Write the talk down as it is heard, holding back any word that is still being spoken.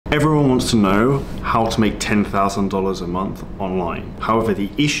wants to know how to make $10,000 a month online. However, the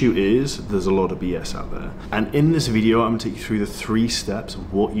issue is there's a lot of BS out there. And in this video, I'm gonna take you through the 3 steps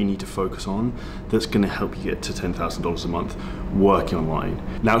of what you need to focus on that's gonna help you get to $10,000 a month working online.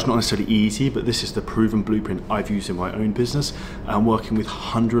 Now, it's not necessarily easy, but this is the proven blueprint I've used in my own business and working with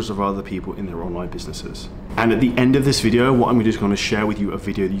hundreds of other people in their online businesses. And at the end of this video, what I'm just gonna share with you a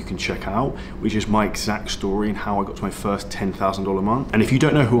video that you can check out, which is my exact story and how I got to my first $10,000 a month. And if you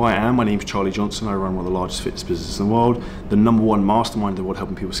don't know who I am, my name's Charlie Johnson. I run one of the largest fitness businesses in the world, the #1 mastermind in the world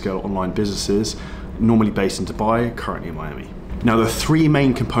helping people scale online businesses, normally based in Dubai, currently in Miami. Now, there are 3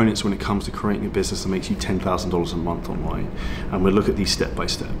 main components when it comes to creating a business that makes you $10,000 a month online. And we'll look at these step by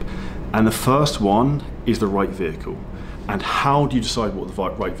step. And the first one is the right vehicle. And how do you decide what the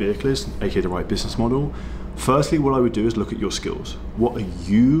right vehicle is, aka the right business model? Firstly, what I would do is look at your skills. What are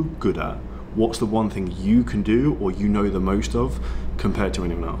you good at? What's the one thing you can do or you know the most of compared to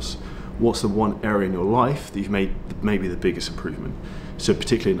anyone else? What's the one area in your life that you've made maybe the biggest improvement? So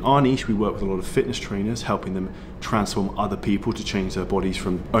particularly in our niche, we work with a lot of fitness trainers, helping them transform other people to change their bodies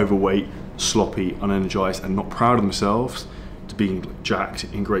from overweight, sloppy, unenergized, and not proud of themselves to being jacked,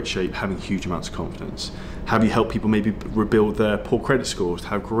 in great shape, having huge amounts of confidence. Have you helped people maybe rebuild their poor credit scores to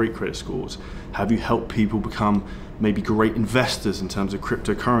have great credit scores? Have you helped people become maybe great investors in terms of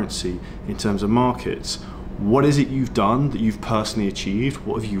cryptocurrency, in terms of markets? What is it you've done that you've personally achieved?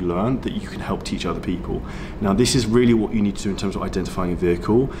 What have you learned that you can help teach other people? Now, this is really what you need to do in terms of identifying a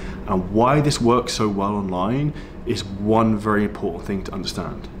vehicle, and why this works so well online is one very important thing to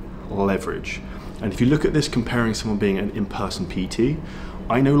understand: leverage. And if you look at this comparing someone being an in-person PT,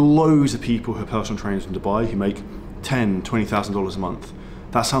 I know loads of people who are personal trainers in Dubai who make $10,000, $20,000 a month.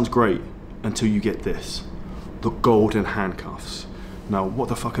 That sounds great until you get this: the golden handcuffs. Now, what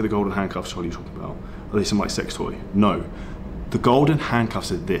the fuck are the golden handcuffs are you talking about? Are they some like sex toy? No. The golden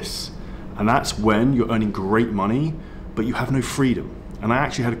handcuffs are this. And that's when you're earning great money, but you have no freedom. And I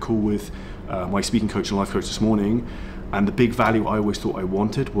actually had a call with my speaking coach and life coach this morning, and the big value I always thought I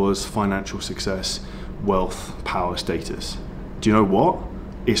wanted was financial success, wealth, power, status. Do you know what?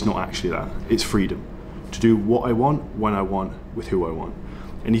 It's not actually that. It's freedom. To do what I want, when I want, with who I want.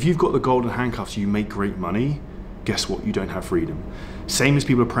 And if you've got the golden handcuffs, you make great money, guess what? You don't have freedom. Same as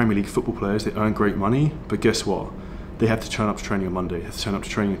people are Premier League football players, they earn great money, but guess what? They have to turn up to training on Monday, they have to turn up to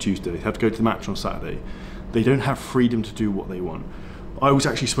training on Tuesday, they have to go to the match on Saturday. They don't have freedom to do what they want. I was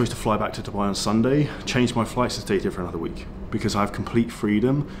actually supposed to fly back to Dubai on Sunday, changed my flights and stayed here for another week because I have complete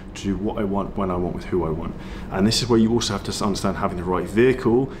freedom to do what I want, when I want, with who I want. And this is where you also have to understand having the right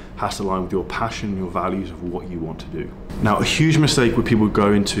vehicle has to align with your passion and your values of what you want to do. Now, a huge mistake where people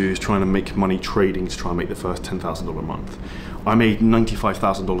go into is trying to make money trading to try and make the first $10,000 a month. I made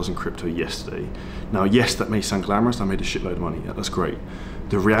 $95,000 in crypto yesterday. Now, yes, that may sound glamorous, I made a shitload of money, that's great.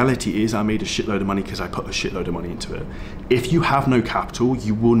 The reality is I made a shitload of money because I put a shitload of money into it. If you have no capital,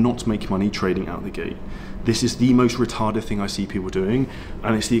 you will not make money trading out the gate. This is the most retarded thing I see people doing,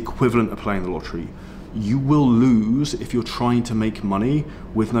 and it's the equivalent of playing the lottery. You will lose if you're trying to make money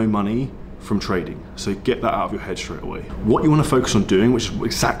with no money from trading. So get that out of your head straight away. What you want to focus on doing, which is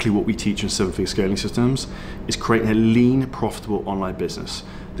exactly what we teach in 7-Figure Scaling Systems, is creating a lean, profitable online business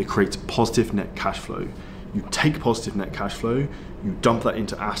that creates positive net cash flow. You take positive net cash flow, you dump that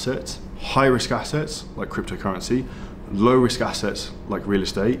into assets, high risk assets like cryptocurrency, low risk assets like real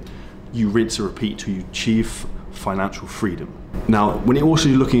estate. You rinse and repeat till you achieve financial freedom. Now, when you're also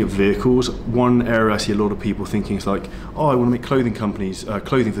looking at vehicles, one area I see a lot of people thinking is like, oh, I want to make clothing companies,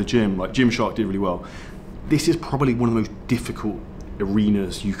 clothing for the gym, like Gymshark did really well. This is probably one of the most difficult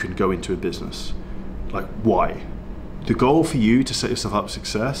arenas you can go into a business. Like, why? The goal for you to set yourself up for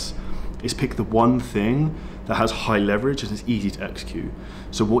success is pick the one thing that has high leverage and is easy to execute.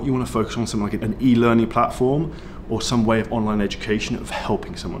 So what you want to focus on, something like an e-learning platform or some way of online education of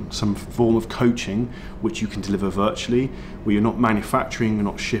helping someone, some form of coaching which you can deliver virtually, where you're not manufacturing, you're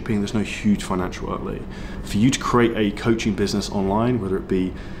not shipping, there's no huge financial outlay. For you to create a coaching business online, whether it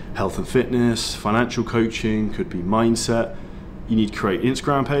be health and fitness, financial coaching, could be mindset, you need to create an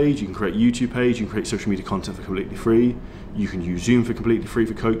Instagram page, you can create a YouTube page, you can create social media content for completely free, you can use Zoom for completely free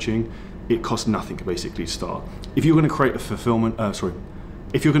for coaching. It costs nothing basically to start. If you're going to create a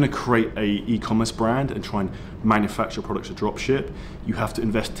if you're going to create a e-commerce brand and try and manufacture products to drop ship, you have to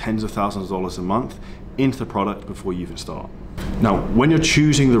invest tens of thousands of dollars a month into the product before you even start. Now, when you're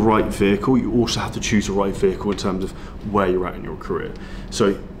choosing the right vehicle, you also have to choose the right vehicle in terms of where you're at in your career.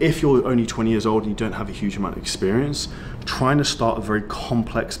 So if you're only 20 years old and you don't have a huge amount of experience, trying to start a very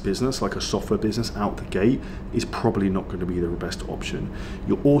complex business like a software business out the gate is probably not going to be the best option.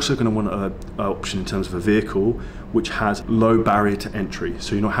 You're also going to want an option in terms of a vehicle which has low barrier to entry.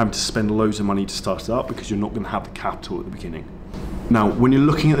 So you're not having to spend loads of money to start it up because you're not going to have the capital at the beginning. Now, when you're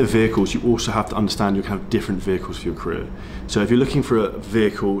looking at the vehicles, you also have to understand you can have different vehicles for your career. So if you're looking for a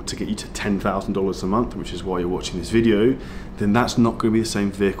vehicle to get you to $10,000 a month, which is why you're watching this video, then that's not going to be the same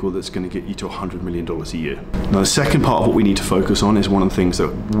vehicle that's going to get you to $100 million a year. Now, the second part of what we need to focus on is one of the things that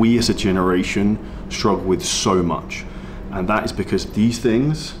we as a generation struggle with so much. And that is because these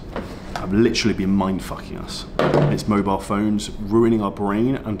things have literally been mind-fucking us. It's mobile phones ruining our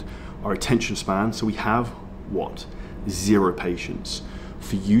brain and our attention span. So we have what? Zero patience.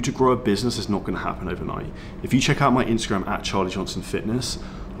 For you to grow a business is not going to happen overnight. If you check out my Instagram at Charlie Johnson Fitness,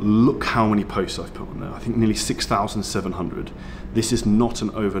 look how many posts I've put on there. I think nearly 6,700. This is not an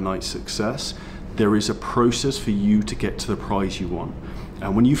overnight success. There is a process for you to get to the prize you want.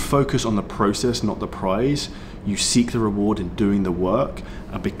 And when you focus on the process, not the prize, you seek the reward in doing the work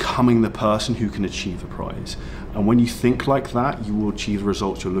and becoming the person who can achieve the prize. And when you think like that, you will achieve the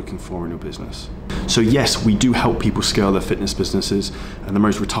results you're looking for in your business. So yes, we do help people scale their fitness businesses. And the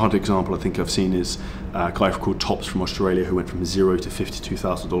most retarded example I think I've seen is a guy called Tops from Australia who went from $0 to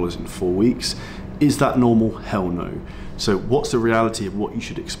 $52,000 in 4 weeks. Is that normal? Hell no. So what's the reality of what you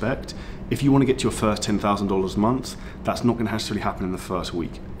should expect? If you want to get to your first $10,000 a month, that's not going to necessarily happen in the first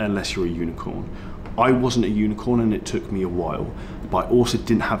week, unless you're a unicorn. I wasn't a unicorn and it took me a while, but I also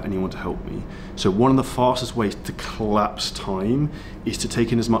didn't have anyone to help me. So one of the fastest ways to collapse time is to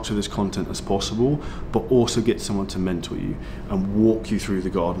take in as much of this content as possible, but also get someone to mentor you and walk you through the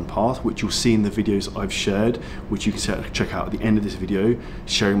garden path, which you'll see in the videos I've shared, which you can check out at the end of this video,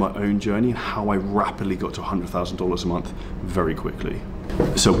 sharing my own journey and how I rapidly got to $100,000 a month very quickly.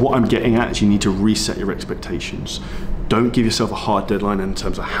 So what I'm getting at is you need to reset your expectations. Don't give yourself a hard deadline in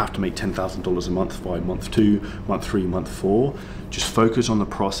terms of I have to make $10,000 a month by month 2, month 3, month 4. Just focus on the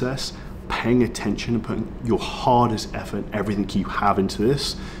process, paying attention and putting your hardest effort, everything you have into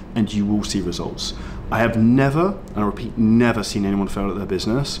this, and you will see results. I have never, and I repeat, never seen anyone fail at their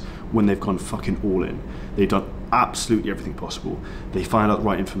business when they've gone fucking all in. They've done absolutely everything possible. They find out the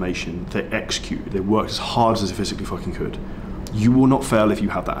right information, they execute, they worked as hard as they physically fucking could. You will not fail if you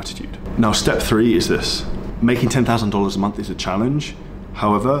have that attitude. Now, step 3 is this. Making $10,000 a month is a challenge.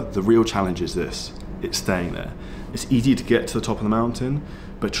 However, the real challenge is this. It's staying there. It's easy to get to the top of the mountain,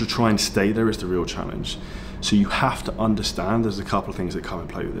 but to try and stay there is the real challenge. So you have to understand there's a couple of things that come and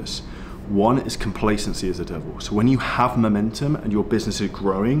play with this. One is complacency is the devil. So when you have momentum and your business is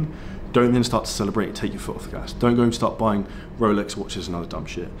growing, don't then start to celebrate and take your foot off the gas. Don't go and start buying Rolex watches and other dumb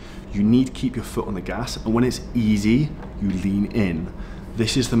shit. You need to keep your foot on the gas, and when it's easy, you lean in.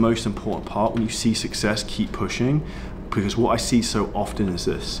 This is the most important part. When you see success, keep pushing, because what I see so often is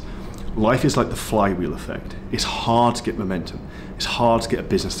this. Life is like the flywheel effect. It's hard to get momentum. It's hard to get a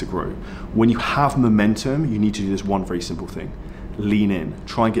business to grow. When you have momentum, you need to do this one very simple thing. Lean in,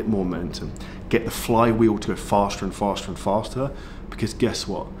 try and get more momentum. Get the flywheel to go faster and faster and faster, because guess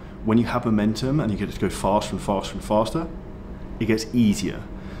what? When you have momentum and you get it to go faster and faster and faster, it gets easier.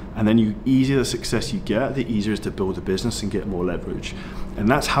 And then the easier the success you get, the easier it is to build a business and get more leverage. And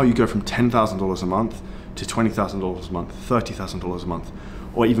that's how you go from $10,000 a month to $20,000 a month, $30,000 a month,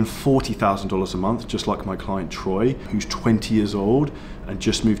 or even $40,000 a month, just like my client Troy, who's 20 years old and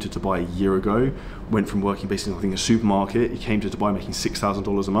just moved to Dubai a year ago, went from working basically in a supermarket, he came to Dubai making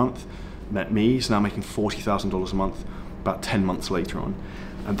 $6,000 a month, met me, he's now making $40,000 a month about 10 months later on.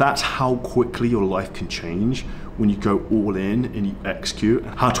 And that's how quickly your life can change when you go all in and you execute.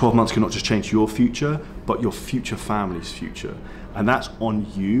 How 12 months can not just change your future, but your future family's future. And that's on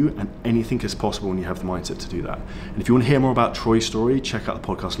you, and anything is possible when you have the mindset to do that. And if you want to hear more about Troy's story, check out the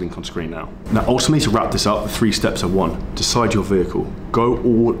podcast link on screen now. Now, ultimately, to wrap this up, the 3 steps are: 1, decide your vehicle. Go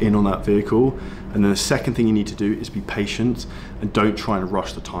all in on that vehicle. And then the second thing you need to do is be patient and don't try and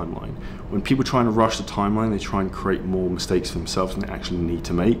rush the timeline. When people try and rush the timeline, they try and create more mistakes for themselves than they actually need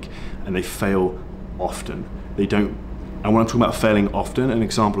to make, and they fail often. They don't. And when I'm talking about failing often, an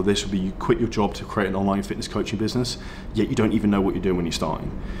example of this would be you quit your job to create an online fitness coaching business, yet you don't even know what you're doing when you're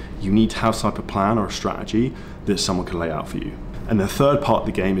starting. You need to have some type of plan or a strategy that someone can lay out for you. And the third part of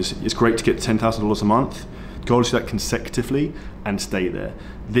the game is it's great to get $10,000 a month, go to that consecutively and stay there.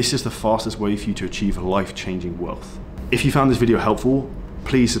 This is the fastest way for you to achieve life-changing wealth. If you found this video helpful,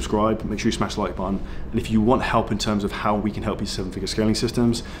 Please subscribe, make sure you smash the like button. And if you want help in terms of how we can help you 7-figure scaling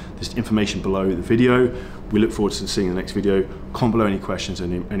systems, there's information below the video. We look forward to seeing the next video. Comment below any questions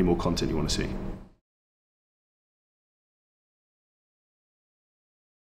and any more content you want to see.